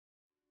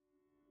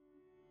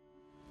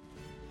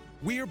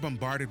We are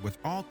bombarded with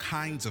all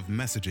kinds of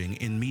messaging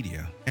in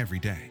media every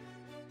day.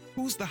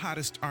 Who's the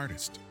hottest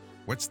artist?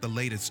 What's the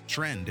latest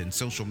trend in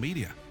social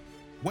media?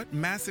 What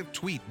massive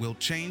tweet will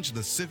change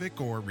the civic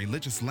or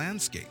religious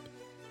landscape?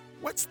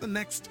 What's the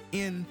next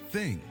in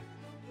thing?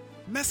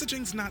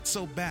 Messaging's not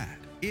so bad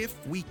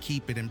if we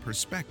keep it in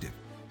perspective.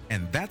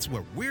 And that's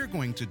what we're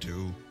going to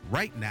do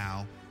right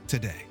now,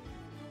 today.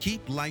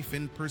 Keep life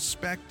in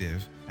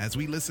perspective as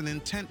we listen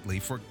intently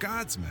for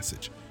God's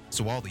message,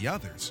 so all the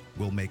others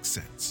will make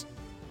sense.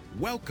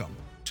 Welcome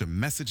to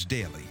Message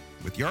Daily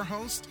with your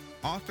host,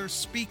 author,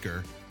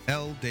 speaker,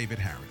 L. David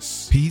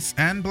Harris. Peace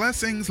and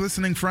blessings,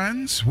 listening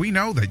friends. We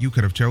know that you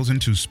could have chosen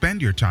to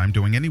spend your time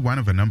doing any one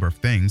of a number of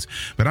things,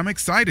 but I'm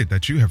excited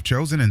that you have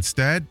chosen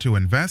instead to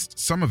invest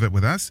some of it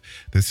with us.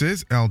 This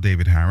is L.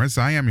 David Harris.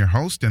 I am your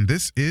host, and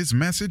this is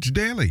Message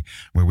Daily,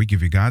 where we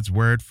give you God's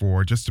Word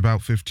for just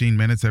about 15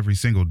 minutes every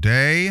single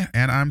day,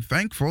 and I'm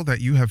thankful that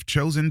you have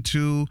chosen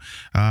to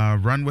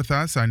run with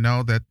us. I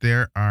know that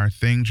there are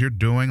things you're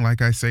doing,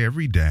 like I say,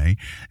 every day,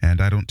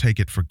 and I don't take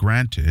it for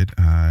granted.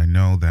 I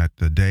know that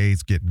the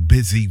days get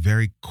busy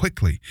very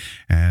quickly,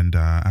 and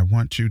I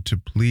want you to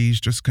please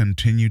just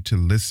continue to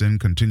listen,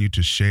 continue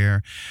to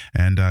share,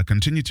 and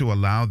continue to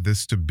allow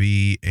this to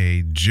be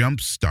a jump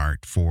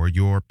start for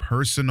your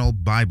personal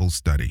Bible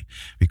study,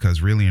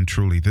 because really and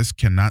truly this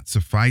cannot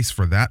suffice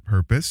for that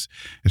purpose.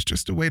 It's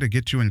just a way to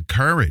get you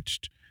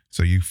encouraged,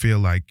 so you feel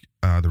like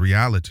the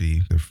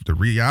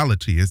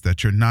reality is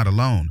that you're not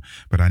alone.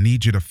 But I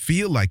need you to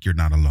feel like you're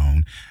not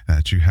alone,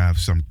 that you have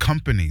some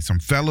company, some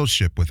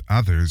fellowship with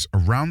others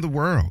around the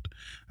world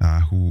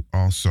who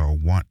also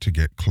want to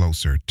get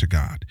closer to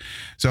God.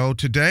 So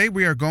today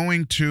we are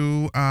going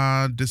to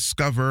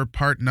discover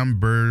part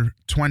number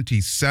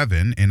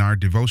 27 in our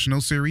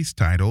devotional series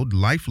titled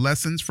Life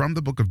Lessons from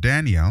the Book of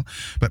Daniel.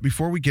 But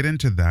before we get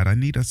into that, I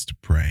need us to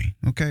pray.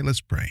 Okay,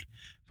 let's pray.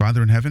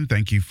 Father in heaven,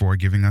 thank you for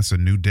giving us a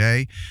new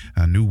day,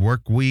 a new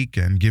work week,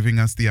 and giving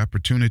us the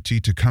opportunity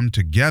to come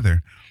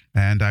together.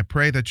 And I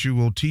pray that you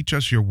will teach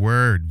us your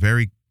word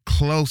very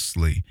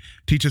closely.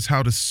 Teach us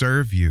how to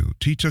serve you.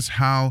 Teach us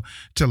how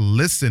to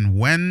listen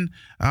when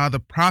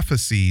the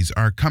prophecies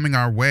are coming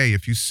our way.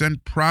 If you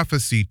send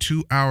prophecy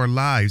to our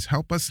lives,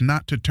 help us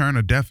not to turn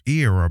a deaf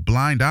ear or a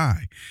blind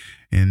eye.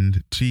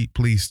 And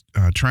please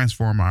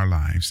transform our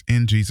lives.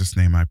 In Jesus'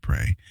 name I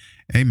pray.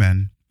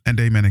 Amen and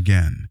amen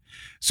again.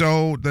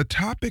 So the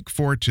topic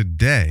for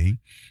today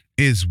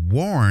is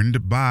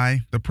warned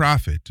by the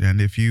prophet.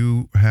 And if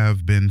you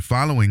have been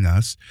following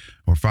us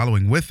or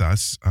following with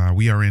us,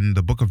 we are in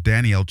the book of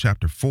Daniel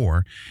chapter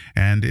 4.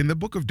 And in the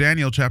book of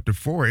Daniel chapter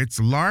 4, it's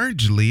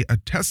largely a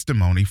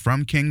testimony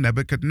from King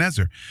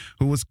Nebuchadnezzar,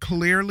 who was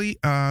clearly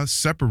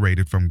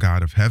separated from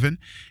God of heaven.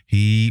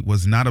 He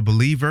was not a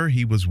believer.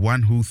 He was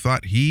one who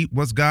thought he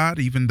was God,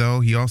 even though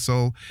he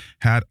also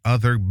had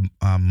other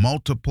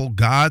multiple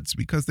gods,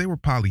 because they were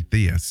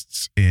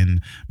polytheists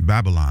in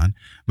Babylon.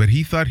 But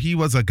he thought he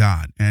was a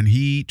god, and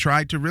he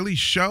tried to really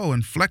show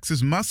and flex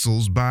his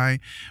muscles by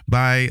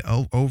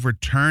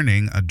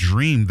overturning a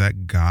dream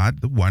that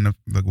God, the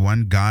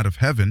one God of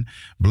heaven,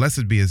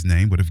 blessed be his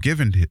name, would have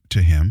given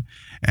to him.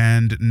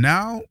 And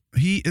now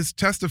he is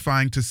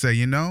testifying to say,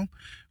 you know,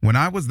 when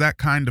I was that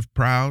kind of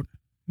proud,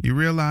 you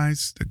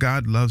realize that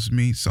God loves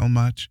me so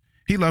much.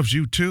 He loves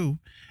you too.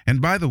 And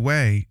by the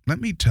way, let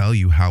me tell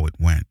you how it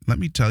went. Let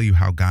me tell you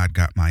how God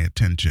got my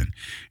attention.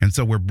 And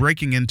so we're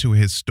breaking into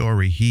his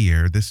story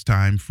here, this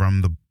time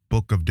from the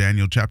book of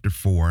Daniel chapter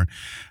 4.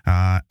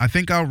 I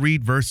think I'll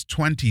read verse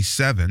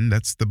 27.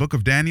 That's the book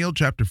of Daniel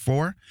chapter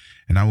 4.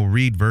 And I will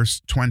read verse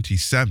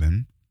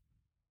 27.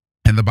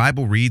 And the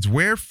Bible reads,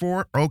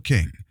 "Wherefore, O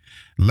king,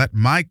 let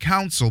my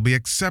counsel be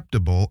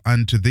acceptable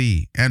unto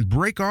thee, and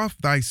break off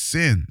thy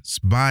sins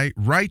by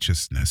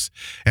righteousness,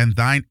 and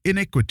thine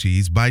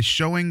iniquities by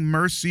showing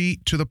mercy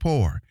to the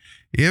poor,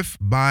 if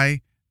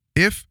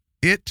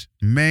it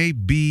may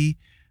be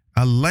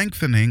a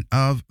lengthening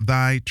of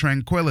thy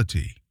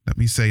tranquility." Let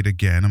me say it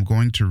again. I'm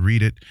going to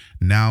read it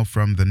now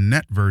from the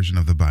Net version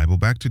of the Bible,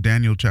 back to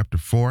Daniel chapter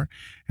 4,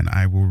 and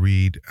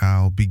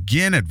I'll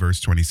begin at verse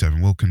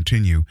 27. We'll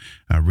continue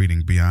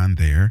reading beyond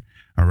there.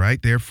 All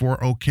right.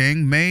 "Therefore, O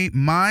king, may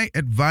my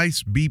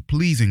advice be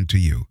pleasing to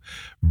you.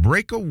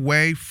 Break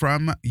away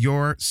from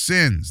your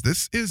sins."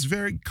 This is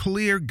very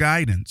clear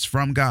guidance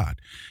from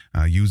God.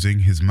 Using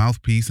his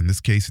mouthpiece, in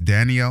this case,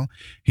 Daniel,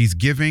 he's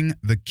giving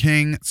the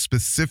king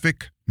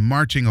specific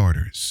marching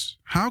orders.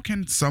 How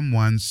can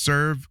someone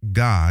serve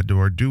God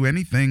or do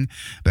anything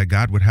that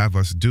God would have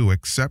us do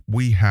except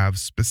we have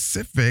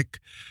specific,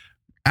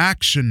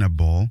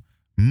 actionable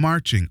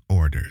marching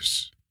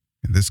orders?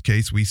 In this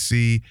case, we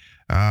see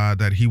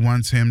that he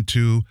wants him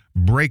to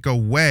break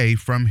away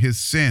from his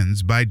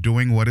sins by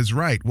doing what is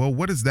right. Well,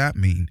 what does that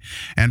mean?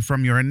 And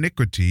from your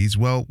iniquities,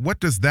 well, what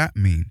does that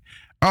mean?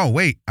 Oh,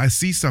 wait, I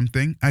see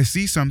something.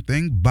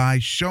 By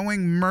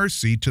showing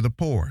mercy to the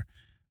poor.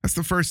 That's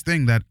the first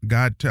thing that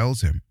God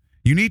tells him.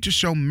 You need to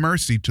show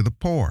mercy to the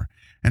poor,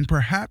 and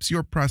perhaps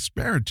your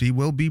prosperity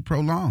will be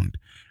prolonged.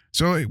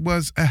 So it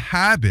was a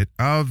habit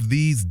of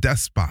these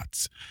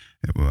despots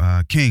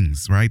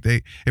kings, right?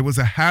 It was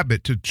a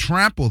habit to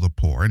trample the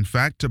poor. In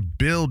fact, to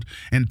build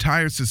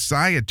entire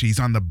societies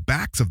on the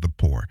backs of the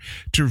poor,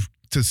 to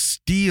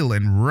steal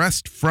and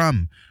wrest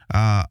from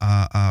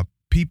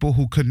people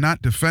who could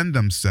not defend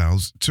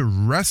themselves, to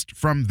wrest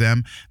from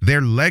them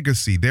their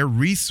legacy, their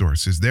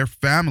resources, their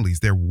families,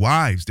 their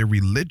wives, their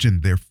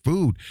religion, their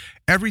food,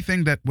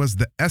 everything that was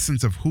the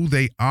essence of who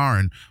they are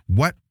and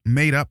what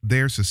made up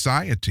their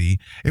society.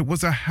 It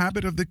was a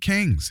habit of the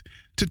kings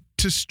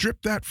to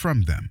strip that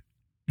from them.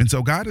 And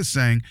so God is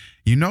saying,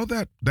 you know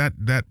that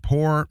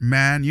poor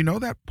man, you know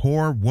that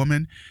poor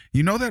woman,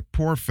 you know that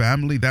poor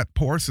family, that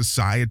poor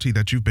society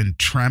that you've been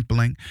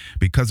trampling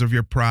because of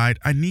your pride.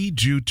 I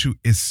need you to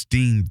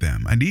esteem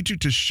them. I need you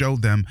to show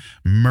them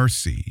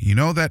mercy. You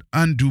know that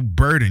undue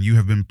burden you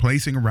have been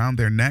placing around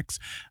their necks.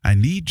 I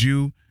need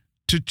you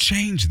to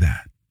change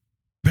that.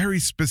 Very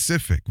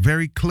specific,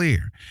 very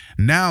clear.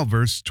 Now,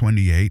 verse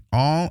 28,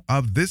 all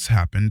of this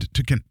happened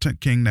to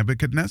King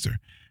Nebuchadnezzar.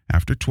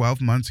 After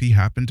 12 months, he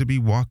happened to be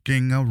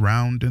walking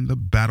around in the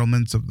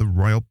battlements of the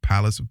royal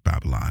palace of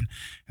Babylon.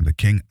 And the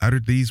king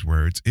uttered these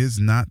words, "Is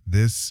not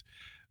this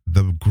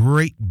the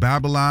great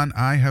Babylon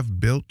I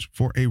have built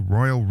for a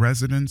royal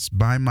residence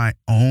by my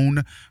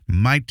own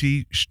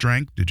mighty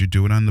strength?" Did you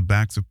do it on the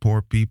backs of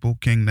poor people,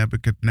 King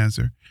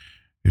Nebuchadnezzar?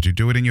 Did you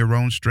do it in your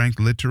own strength,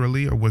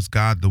 literally, or was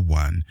God the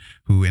one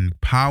who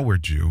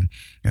empowered you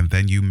and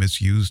then you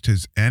misused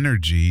his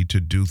energy to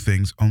do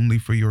things only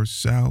for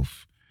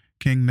yourself,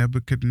 King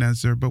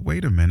Nebuchadnezzar? But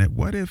wait a minute,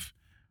 what if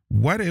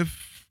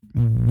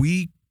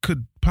we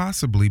could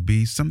possibly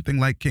be something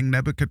like King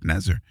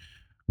Nebuchadnezzar?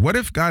 What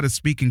if God is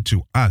speaking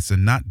to us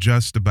and not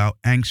just about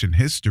ancient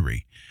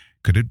history?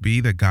 Could it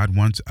be that God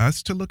wants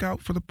us to look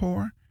out for the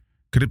poor?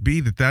 Could it be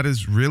that that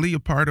is really a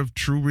part of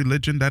true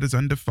religion that is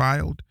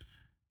undefiled?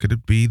 Could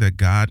it be that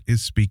God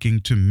is speaking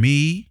to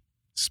me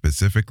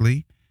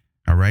specifically?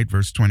 All right,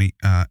 verse 20,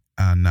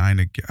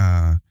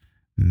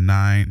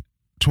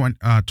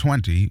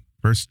 20,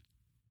 verse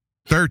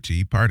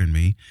 30, pardon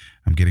me,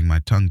 I'm getting my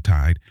tongue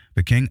tied.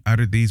 The king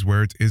uttered these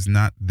words, "Is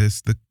not this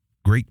the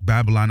great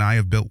Babylon I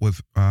have built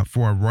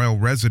for a royal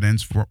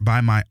residence by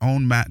my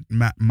own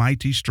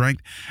mighty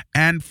strength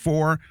and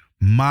for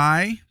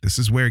my," this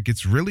is where it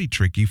gets really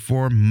tricky,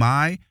 "for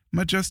my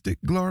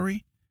majestic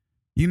glory?"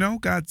 You know,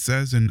 God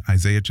says in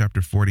Isaiah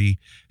chapter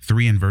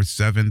 43 and verse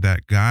 7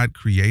 that God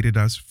created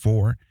us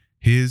for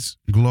his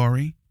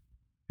glory.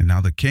 And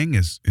now the king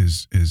is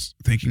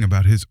thinking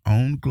about his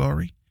own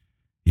glory.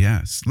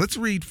 Yes. Let's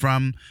read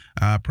from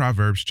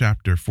Proverbs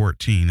chapter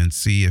 14 and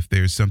see if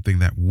there's something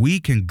that we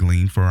can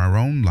glean for our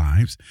own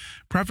lives.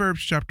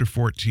 Proverbs chapter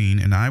 14,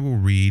 and I will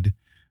read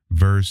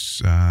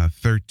verse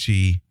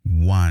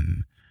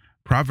 31.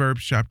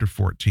 Proverbs chapter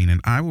 14,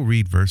 and I will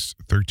read verse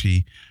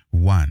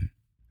 31.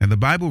 And the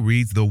Bible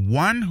reads, "The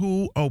one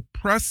who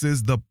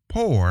oppresses the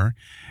poor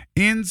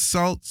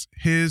insults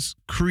his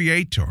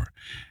creator."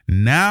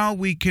 Now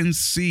we can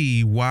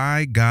see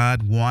why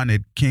God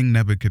wanted King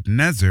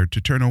Nebuchadnezzar to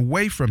turn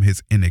away from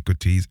his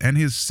iniquities and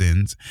his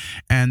sins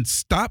and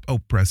stop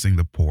oppressing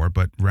the poor,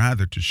 but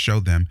rather to show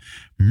them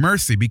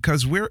mercy,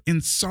 because we're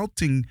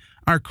insulting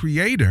our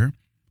creator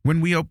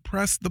when we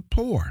oppress the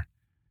poor.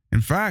 In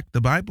fact,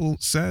 the Bible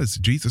says,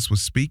 Jesus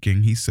was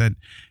speaking, he said,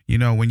 you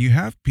know, when you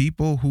have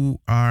people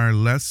who are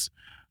less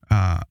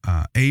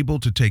able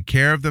to take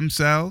care of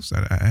themselves,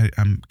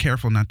 I'm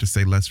careful not to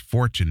say less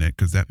fortunate,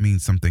 because that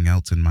means something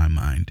else in my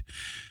mind.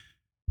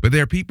 But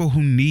there are people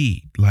who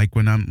need, like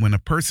when a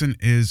person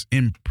is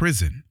in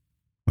prison,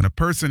 when a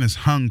person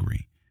is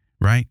hungry,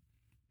 right?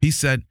 He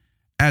said,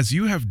 "As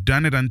you have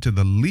done it unto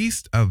the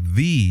least of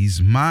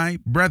these, my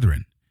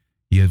brethren,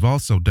 ye have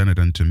also done it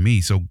unto me."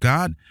 So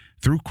God,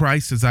 through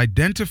Christ, has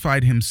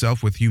identified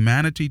himself with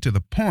humanity to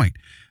the point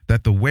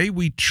that the way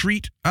we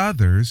treat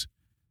others,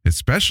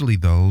 especially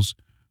those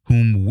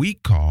whom we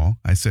call,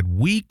 I said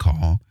we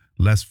call,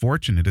 less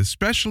fortunate,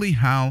 especially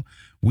how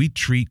we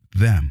treat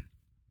them.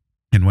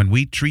 And when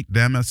we treat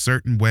them a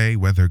certain way,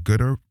 whether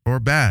good or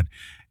bad,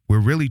 we're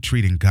really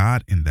treating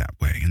God in that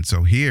way. And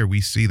so here we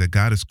see that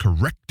God is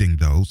correcting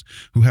those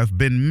who have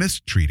been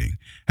mistreating,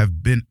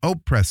 have been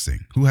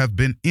oppressing, who have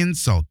been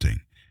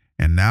insulting.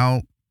 And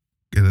now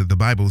the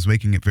Bible is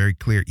making it very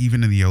clear,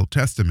 even in the Old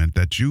Testament,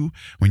 that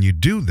when you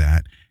do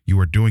that, you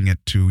are doing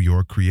it to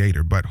your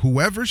creator. But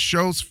whoever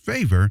shows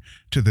favor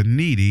to the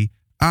needy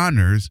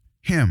honors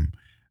him.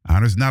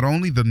 Honors not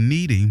only the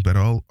needy, but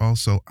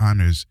also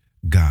honors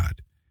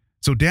God.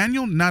 So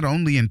Daniel not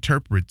only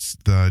interprets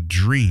the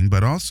dream,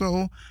 but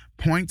also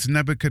points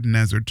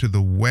Nebuchadnezzar to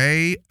the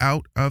way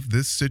out of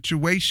this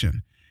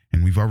situation.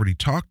 And we've already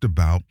talked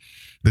about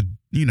the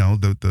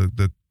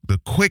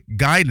quick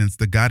guidance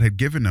that God had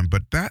given him,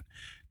 but that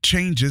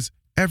changes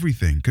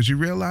everything, because you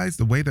realize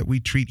the way that we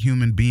treat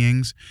human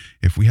beings,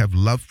 if we have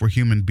love for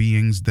human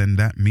beings, then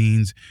that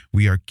means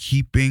we are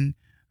keeping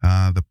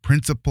the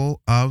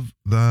principle of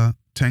the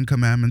Ten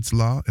Commandments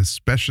law,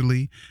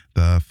 especially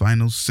the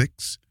final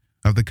 6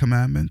 of the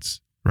commandments,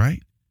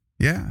 right?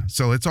 Yeah.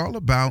 So it's all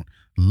about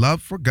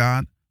love for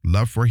God,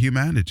 love for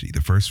humanity.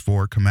 The first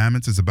 4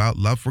 commandments is about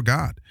love for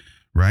God,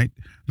 right?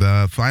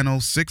 The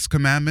final 6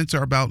 commandments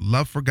are about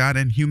love for God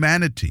and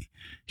humanity.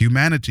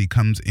 Humanity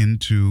comes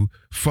into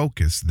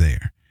focus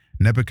there.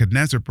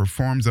 Nebuchadnezzar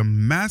performs a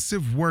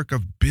massive work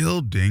of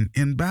building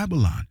in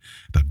Babylon,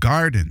 the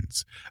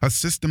gardens, a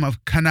system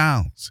of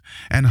canals,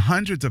 and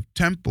hundreds of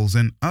temples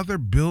and other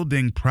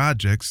building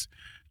projects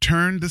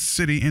turned the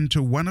city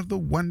into one of the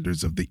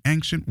wonders of the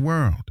ancient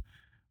world.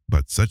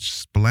 But such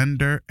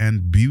splendor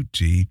and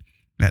beauty,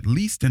 at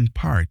least in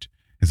part,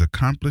 is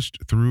accomplished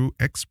through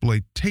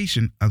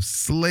exploitation of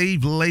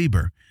slave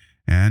labor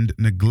and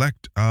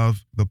neglect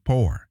of the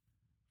poor.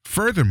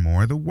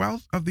 Furthermore, the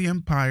wealth of the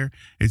empire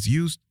is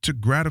used to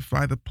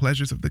gratify the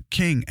pleasures of the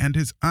king and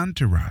his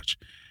entourage.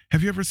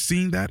 Have you ever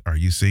seen that? Are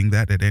you seeing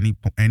that at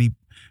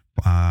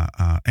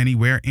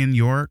anywhere in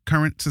your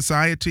current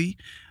society?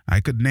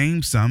 I could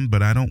name some,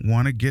 but I don't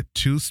want to get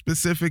too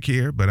specific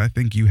here, but I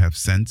think you have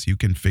sense. You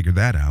can figure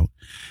that out.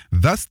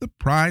 Thus, the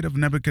pride of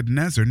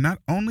Nebuchadnezzar not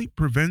only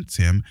prevents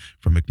him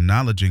from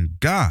acknowledging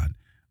God,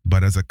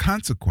 but as a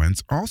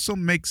consequence also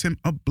makes him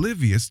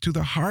oblivious to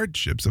the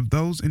hardships of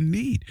those in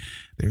need.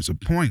 There's a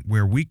point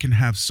where we can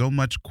have so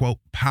much, quote,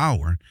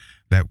 power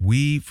that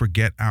we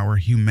forget our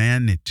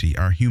humanity,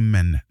 our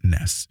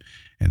humanness.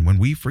 And when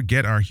we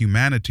forget our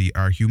humanity,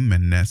 our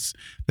humanness,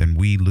 then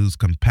we lose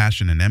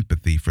compassion and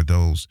empathy for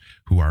those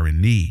who are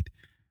in need.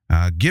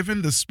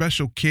 Given the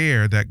special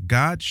care that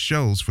God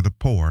shows for the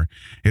poor,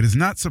 it is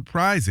not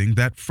surprising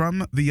that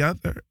from the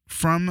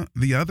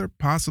other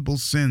possible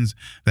sins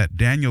that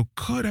Daniel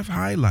could have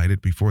highlighted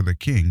before the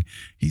king,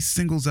 he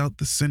singles out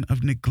the sin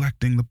of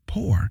neglecting the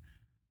poor.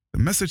 The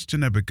message to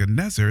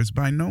Nebuchadnezzar is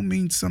by no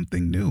means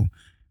something new.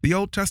 The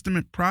Old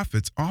Testament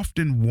prophets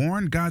often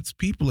warn God's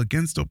people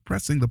against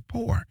oppressing the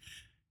poor.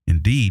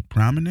 Indeed,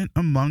 prominent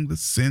among the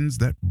sins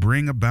that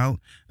bring about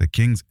the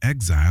king's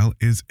exile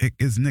is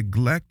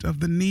neglect of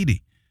the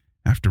needy.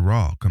 After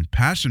all,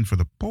 compassion for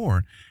the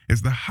poor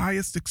is the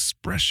highest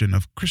expression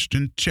of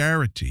Christian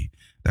charity.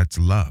 That's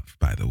love,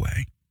 by the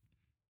way.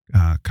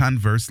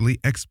 Conversely,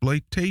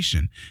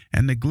 exploitation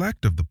and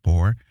neglect of the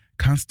poor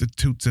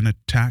constitutes an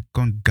attack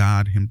on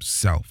God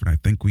himself, and I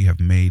think we have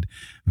made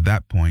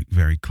that point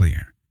very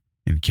clear.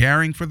 In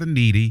caring for the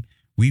needy,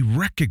 we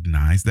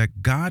recognize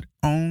that God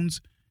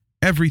owns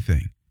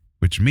everything,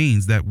 which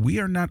means that we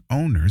are not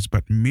owners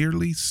but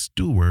merely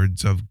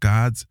stewards of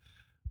God's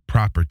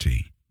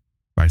property.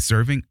 By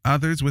serving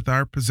others with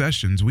our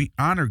possessions, we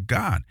honor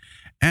God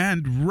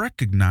and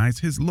recognize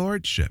his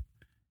lordship.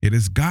 It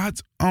is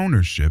God's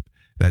ownership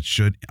that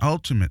should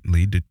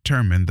ultimately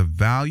determine the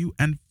value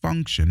and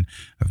function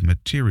of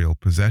material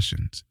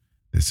possessions.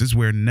 This is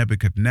where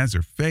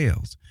Nebuchadnezzar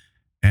fails.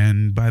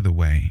 And by the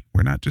way,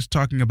 we're not just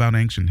talking about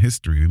ancient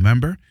history,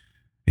 remember?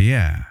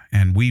 Yeah,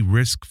 and we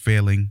risk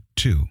failing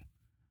too,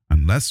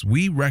 unless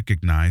we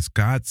recognize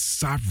God's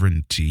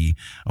sovereignty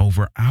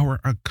over our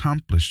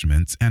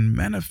accomplishments and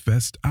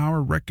manifest our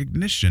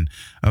recognition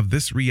of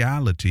this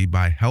reality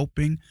by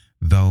helping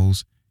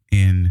those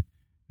in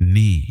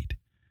need.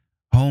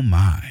 Oh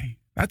my,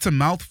 that's a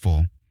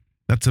mouthful.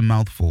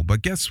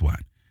 But guess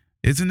what?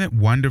 Isn't it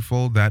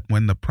wonderful that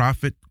when the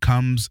prophet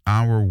comes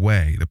our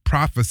way, the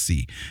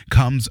prophecy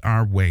comes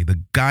our way,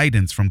 the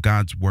guidance from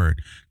God's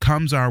word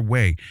comes our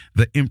way,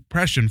 the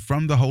impression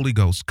from the Holy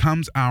Ghost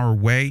comes our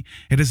way,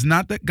 it is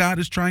not that God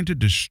is trying to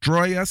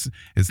destroy us.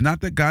 It's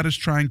not that God is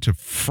trying to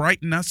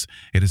frighten us.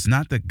 It is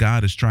not that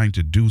God is trying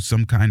to do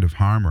some kind of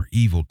harm or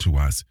evil to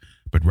us,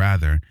 but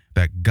rather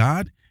that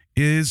God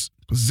is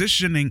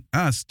positioning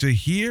us to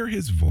hear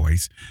his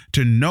voice,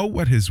 to know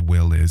what his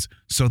will is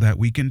so that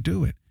we can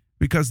do it.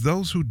 Because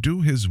those who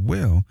do his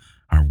will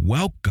are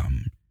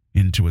welcome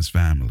into his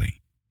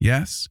family.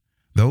 Yes,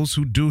 those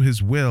who do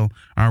his will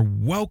are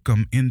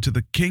welcome into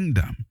the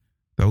kingdom.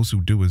 Those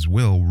who do his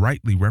will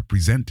rightly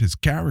represent his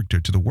character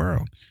to the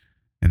world.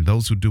 And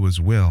those who do his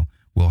will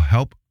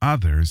help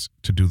others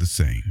to do the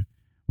same.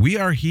 We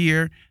are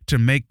here to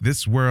make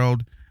this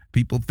world,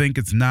 people think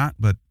it's not,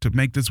 but to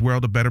make this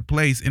world a better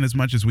place. In as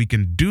much as we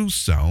can do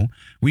so,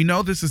 we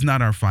know this is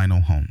not our final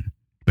home.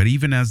 But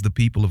even as the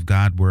people of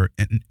God were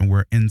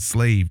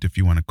enslaved, if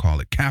you want to call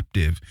it,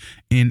 captive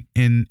in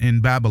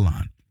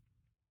Babylon,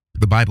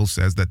 the Bible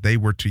says that they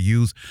were to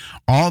use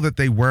all that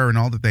they were and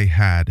all that they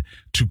had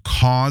to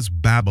cause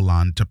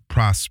Babylon to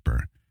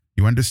prosper.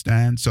 You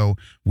understand? So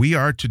we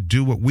are to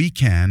do what we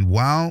can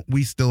while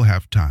we still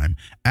have time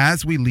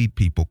as we lead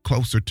people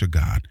closer to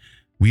God.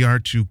 We are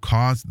to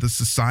cause the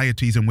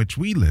societies in which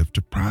we live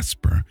to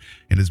prosper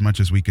in as much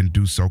as we can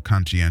do so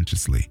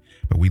conscientiously.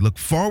 But we look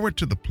forward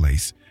to the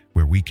place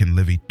where we can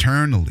live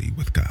eternally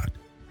with God.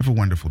 Have a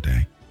wonderful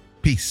day.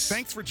 Peace.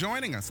 Thanks for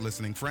joining us,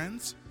 listening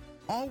friends.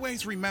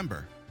 Always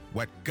remember,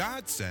 what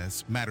God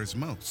says matters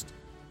most.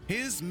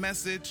 His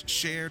message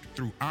shared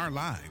through our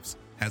lives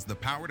has the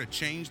power to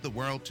change the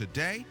world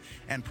today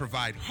and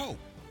provide hope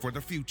for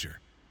the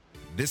future.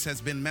 This has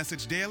been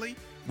Message Daily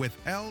with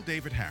L.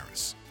 David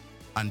Harris.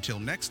 Until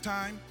next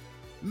time,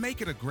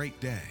 make it a great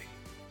day.